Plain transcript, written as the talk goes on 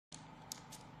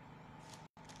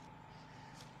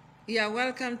You are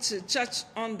welcome to Church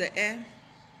on the Air,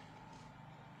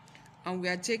 and we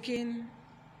are taking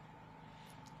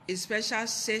a special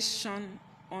session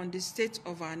on the state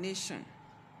of our nation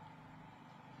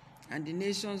and the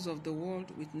nations of the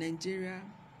world with Nigeria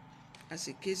as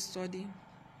a case study.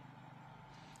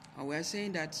 And we are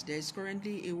saying that there is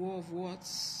currently a war of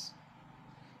words.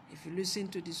 If you listen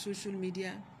to the social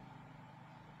media,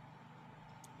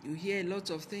 you hear a lot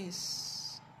of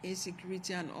things,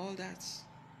 insecurity and all that.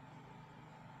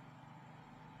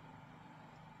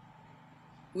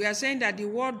 We are saying that the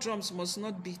war drums must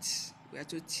not beat. We are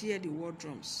to tear the war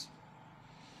drums.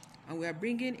 And we are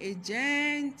bringing a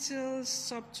gentle,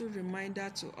 subtle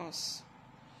reminder to us.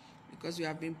 Because we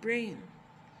have been praying.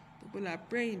 People are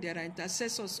praying. There are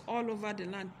intercessors all over the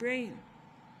land praying.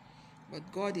 But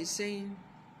God is saying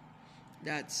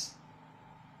that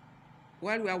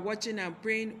while we are watching and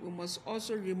praying, we must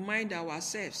also remind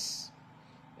ourselves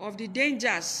of the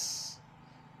dangers.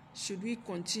 Should we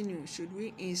continue? Should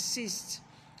we insist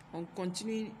on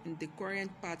continuing in the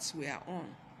current paths we are on?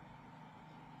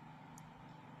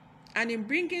 And in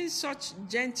bringing such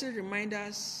gentle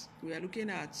reminders, we are looking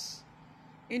at,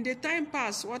 in the time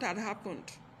past, what had happened.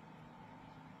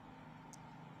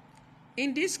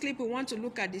 In this clip, we want to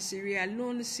look at the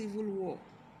Sierraleone's Civil War.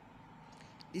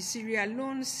 The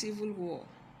Sierraleone's Civil War.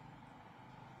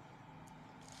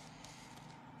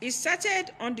 It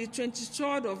started on the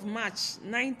 23rd of March,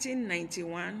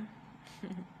 1991.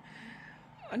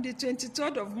 On the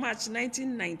 23rd of March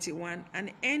 1991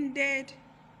 and ended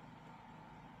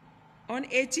on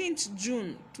 18th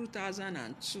June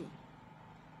 2002,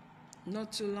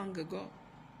 not too long ago.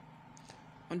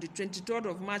 On the 23rd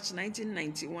of March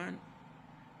 1991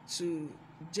 to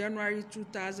January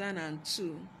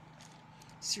 2002,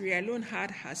 Sierra Leone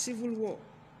had her civil war.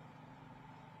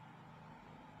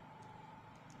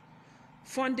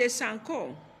 Fonde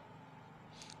Sanko,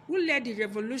 who led the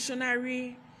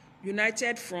Revolutionary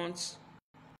United Front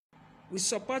with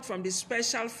support from the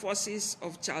Special Forces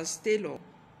of Charles Taylor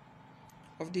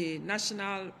of the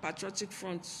National Patriotic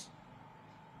Front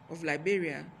of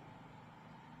Liberia,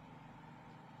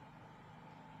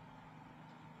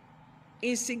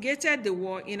 instigated the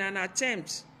war in an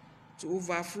attempt to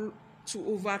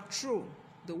overthrow,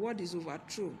 the word is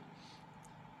overthrow,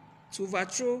 to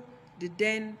overthrow the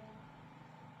then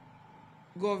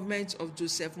government of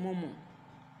Joseph Momo.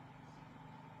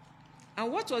 And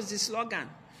what was the slogan?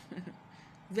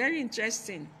 Very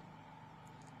interesting.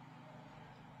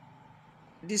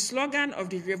 The slogan of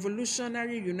the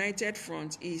Revolutionary United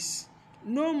Front is,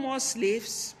 "No more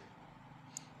slaves,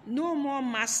 no more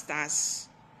masters,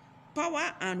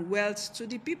 power and wealth to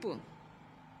the people."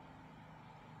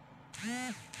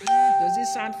 Does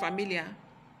this sound familiar?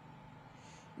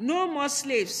 No more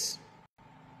slaves,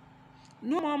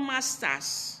 no more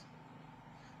masters,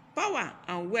 power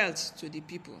and wealth to the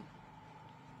people.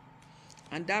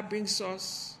 And that brings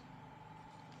us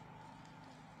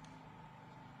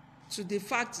to the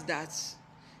fact that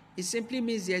it simply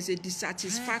means there's a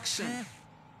dissatisfaction.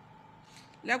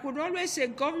 Like we always say,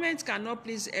 government cannot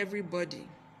please everybody.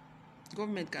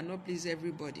 Government cannot please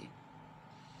everybody.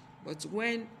 But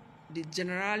when the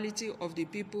generality of the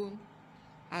people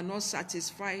are not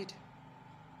satisfied,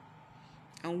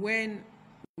 and when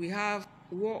we have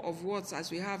war of words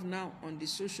as we have now on the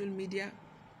social media,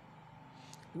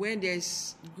 when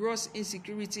there's gross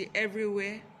insecurity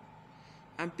everywhere,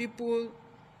 and people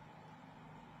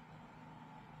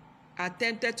are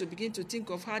tempted to begin to think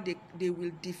of how they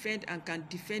will defend and can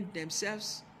defend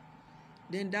themselves,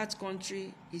 then that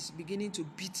country is beginning to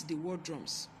beat the war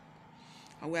drums.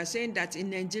 And we are saying that in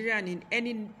Nigeria and in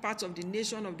any part of the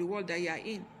nation of the world that you are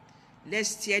in,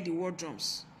 let's tear the war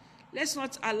drums. Let's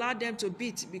not allow them to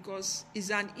beat, because it's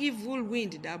an evil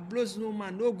wind that blows no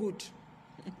man no good.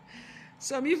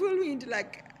 Some evil wind,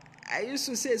 like I used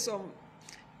to say,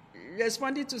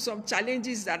 responding to some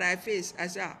challenges that I face, I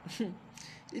say,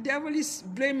 the devil is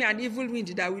blaming an evil wind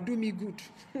that will do me good.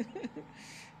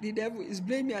 The devil is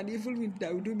blaming an evil wind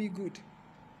that will do me good.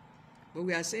 But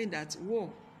we are saying that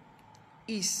war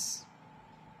is,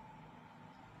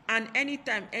 and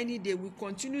anytime, any day, will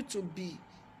continue to be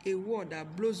a war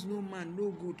that blows no man no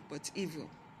good but evil.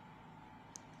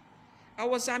 I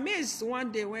was amazed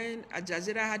one day when Al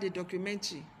Jazeera had a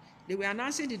documentary. They were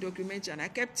announcing the documentary, and I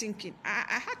kept thinking,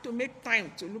 I had to make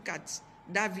time to look at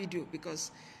that video,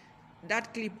 because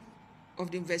that clip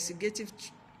of the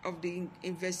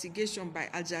investigation by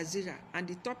Al Jazeera, and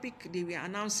the topic they were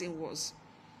announcing was,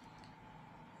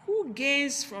 who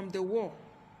gains from the war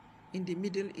in the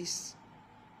Middle East?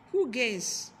 Who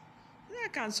gains? How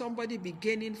can somebody be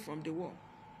gaining from the war?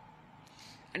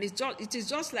 And it is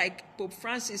just like Pope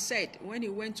Francis said when he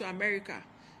went to America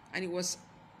and he was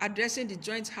addressing the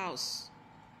joint house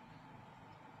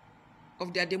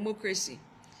of their democracy.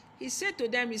 He said to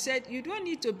them, he said, you don't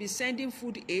need to be sending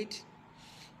food aid.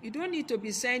 You don't need to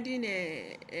be sending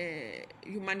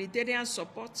humanitarian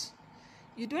support.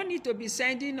 You don't need to be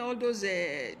sending all those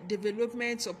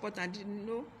development support. And you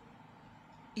know,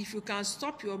 if you can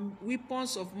stop your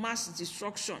weapons of mass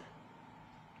destruction,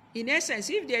 in essence,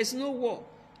 if there is no war,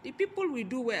 the people will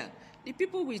do well. The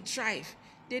people will thrive.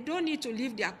 They don't need to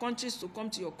leave their countries to come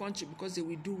to your country because they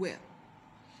will do well.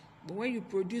 But when you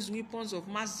produce weapons of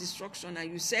mass destruction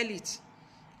and you sell it,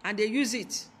 and they use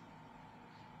it,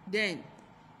 then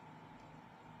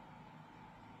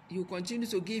you continue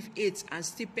to give aids and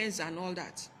stipends and all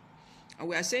that. And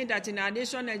we are saying that in our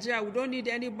nation, Nigeria, we don't need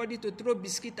anybody to throw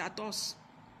biscuit at us.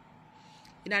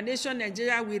 In our nation,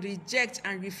 Nigeria, we reject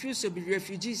and refuse to be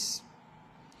refugees.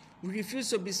 We refuse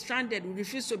to be stranded. We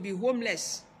refuse to be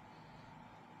homeless.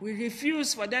 We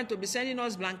refuse for them to be sending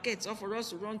us blankets or for us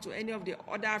to run to any of the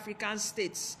other African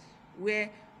states where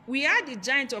we are the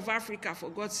giant of Africa, for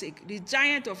God's sake, the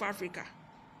giant of Africa.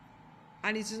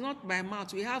 And it is not by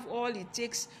mouth. We have all it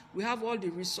takes. We have all the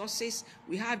resources.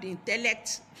 We have the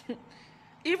intellect.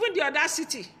 Even the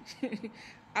audacity.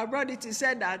 I brought it, he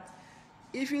said that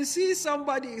if you see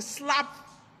somebody slap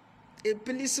a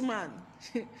policeman,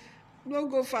 don't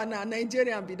go for now,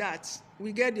 Nigerian be that.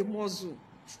 We get the muzzle.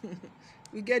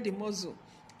 We get the muzzle.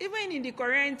 Even in the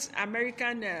current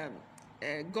American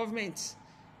government,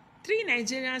 3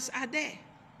 Nigerians are there.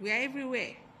 We are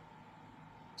everywhere.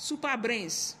 Super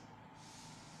brains.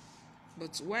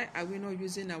 But why are we not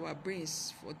using our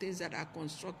brains for things that are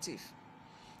constructive?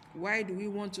 Why do we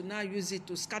want to now use it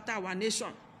to scatter our nation?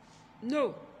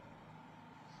 No.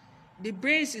 The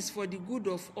brains is for the good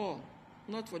of all,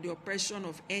 not for the oppression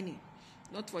of any,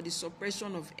 not for the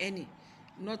suppression of any,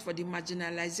 not for the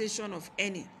marginalization of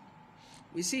any.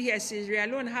 We see here Sierra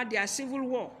Leone had their civil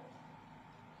war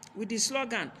with the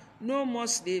slogan, no more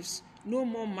slaves, no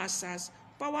more masters,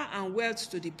 power and wealth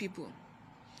to the people.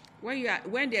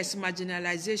 When there's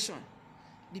marginalization,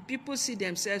 the people see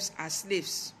themselves as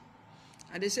slaves.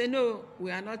 And they say, no, we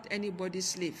are not anybody's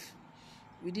slave.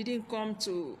 We didn't come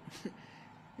to...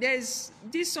 There's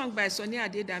this song by Sunny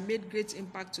Ade that made great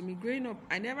impact to me. Growing up,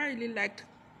 I never really liked...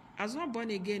 I was not born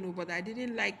again, but I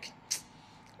didn't like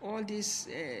all these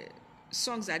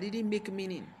songs that didn't make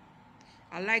meaning.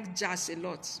 I like jazz a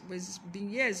lot, but it's been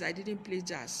years I didn't play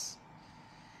jazz.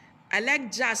 I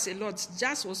like jazz a lot.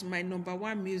 Jazz was my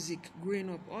 #1 music growing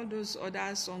up. All those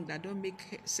other songs that don't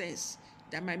make sense,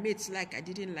 that my mates like, I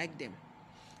didn't like them.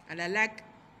 And I like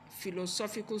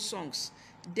philosophical songs.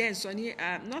 Then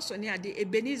not Sunny Ade,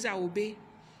 Ebenezer Obey,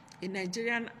 a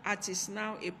Nigerian artist,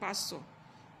 now a pastor,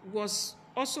 was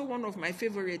also one of my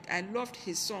favorites. I loved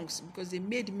his songs because they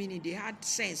made meaning. They had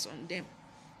sense on them.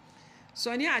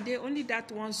 Sunny Ade, only that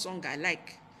one song I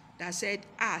like that said,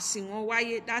 sing on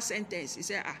why, that sentence. He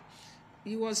said,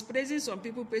 he was praising some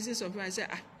people, praising some people. I said,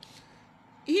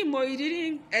 he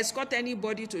didn't escort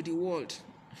anybody to the world.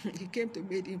 He came to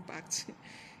make impact.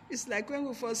 It's like when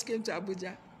we first came to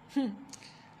Abuja.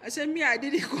 I said, I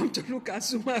didn't come to look at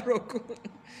Zuma Rock.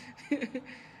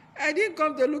 I didn't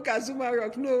come to look at Zuma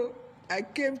Rock. No, I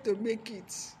came to make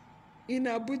it. In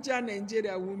Abuja,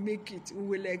 Nigeria, we'll make it. We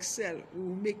will excel. We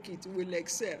will make it. We will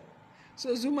excel.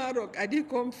 So Zuma Rock, I didn't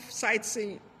come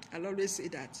sightseeing. I'll always say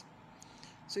that.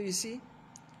 So you see,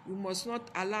 we must not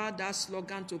allow that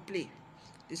slogan to play.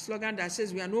 The slogan that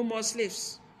says we are no more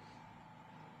slaves.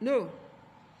 No.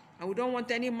 And we don't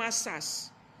want any masters.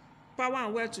 Power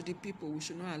and wealth to the people, we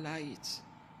should not allow it.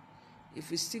 If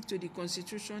we stick to the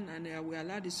Constitution and we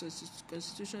allow the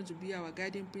Constitution to be our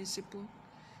guiding principle,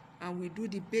 and we do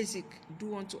the basic,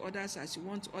 do unto others as you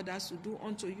want others to do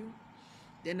unto you,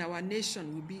 then our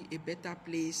nation will be a better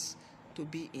place to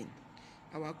be in.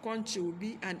 Our country will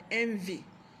be an envy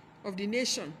of the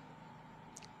nations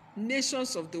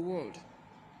of the world,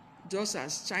 just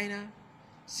as China,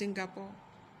 Singapore,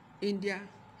 India.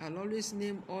 I'll always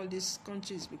name all these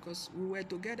countries because we were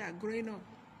together growing up.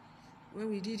 When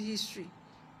we did history,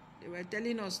 they were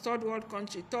telling us third world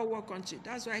country.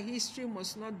 That's why history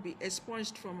must not be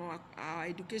expunged from our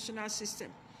educational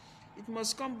system. It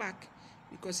must come back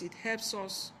because it helps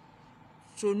us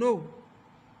to know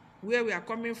where we are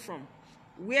coming from,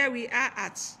 where we are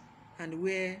at, and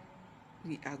where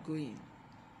we are going.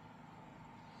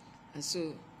 And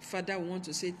so, Father, we want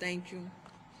to say thank you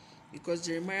because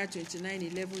Jeremiah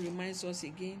 29:11 reminds us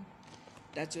again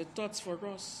that your thoughts for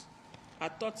us are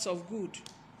thoughts of good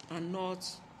and not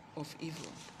of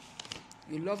evil.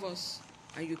 You love us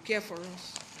and you care for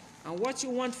us. And what you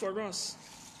want for us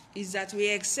is that we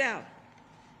excel,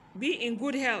 be in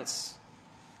good health,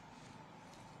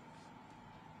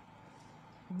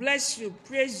 bless you,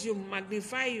 praise you,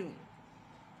 magnify you.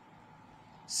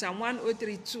 Psalm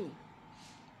 103:2.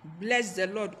 Bless the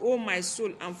Lord, O my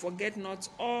soul, and forget not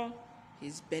all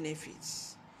his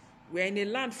benefits. We are in a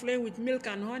land flowing with milk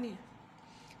and honey.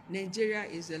 Nigeria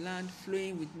is a land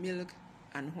flowing with milk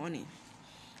and honey.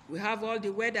 We have all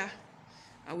the weather,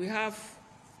 and we have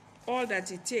all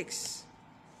that it takes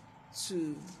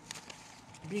to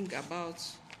bring about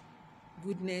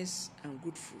goodness and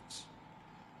good fruit.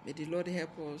 May the Lord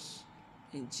help us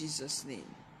in Jesus'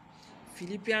 name.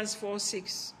 Philippians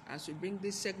 4:6, as we bring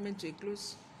this segment to a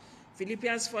close.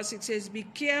 Philippians 4:6 says, be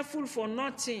careful for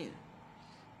nothing.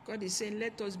 God is saying,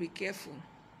 let us be careful.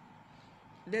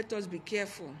 Let us be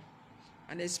careful.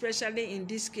 And especially in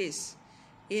this case,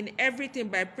 in everything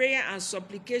by prayer and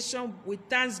supplication with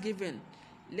thanksgiving,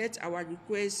 let our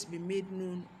requests be made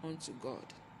known unto God.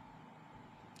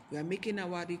 We are making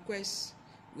our requests.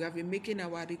 We have been making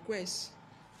our requests.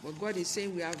 But God is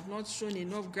saying we have not shown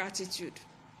enough gratitude.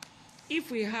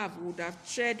 If we have, we would have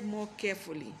tread more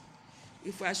carefully.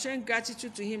 If we are showing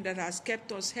gratitude to him that has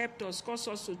kept us, helped us, caused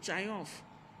us to triumph,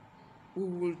 we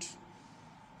would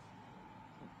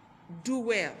do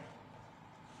well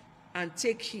and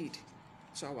take heed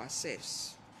to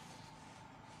ourselves.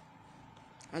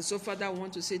 And so, Father, I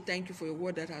want to say thank you for your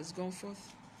word that has gone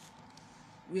forth.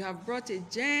 We have brought a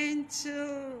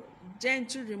gentle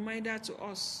reminder to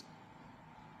us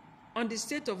on the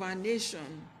state of our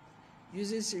nation,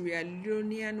 using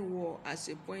Sierraleon'S war as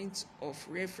a point of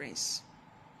reference,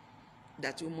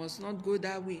 that we must not go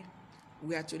that way.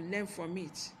 We are to learn from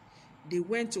it. They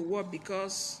went to war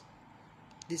because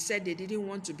they said they didn't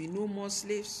want to be no more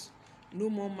slaves, no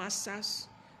more masters,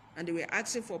 and they were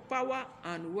asking for power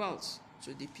and wealth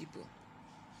to the people.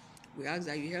 We ask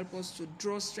that you help us to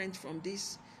draw strength from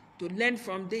this, to learn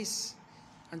from this,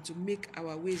 and to make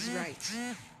our ways right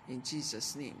in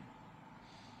Jesus' name.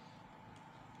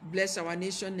 Bless our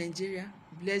nation, Nigeria.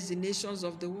 Bless the nations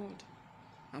of the world.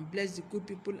 And bless the good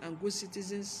people and good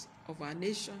citizens of our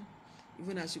nation,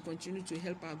 even as you continue to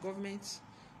help our government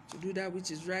to do that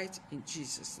which is right in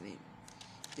Jesus' name.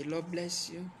 The Lord bless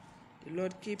you. The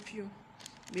Lord keep you.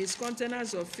 May his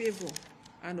countenance of favor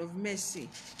and of mercy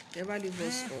never leave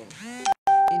us all.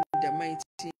 In the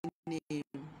mighty name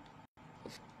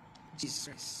of Jesus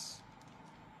Christ.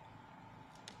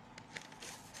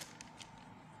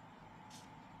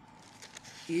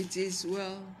 It is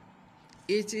well,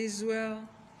 it is well,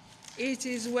 it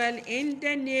is well in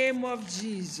the name of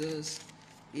Jesus.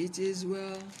 It is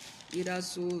well with our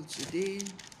soul today,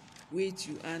 with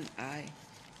you and I.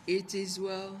 It is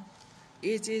well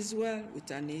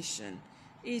with our nation.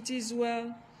 It is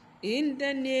well in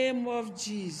the name of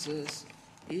Jesus.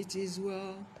 It is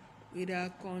well with our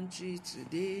country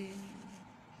today.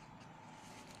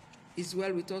 It's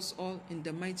well with us all in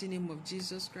the mighty name of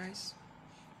Jesus Christ.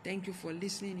 Thank you for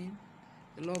listening in.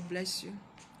 The Lord bless you.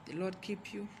 The Lord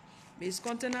keep you. May his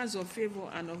countenance of favor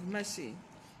and of mercy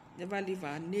never leave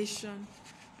our nation,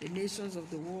 the nations of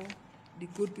the world, the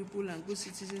good people and good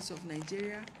citizens of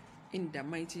Nigeria, in the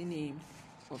mighty name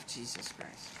of Jesus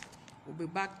Christ. We'll be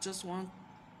back just 1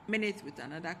 minute with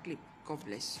another clip. God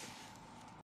bless you.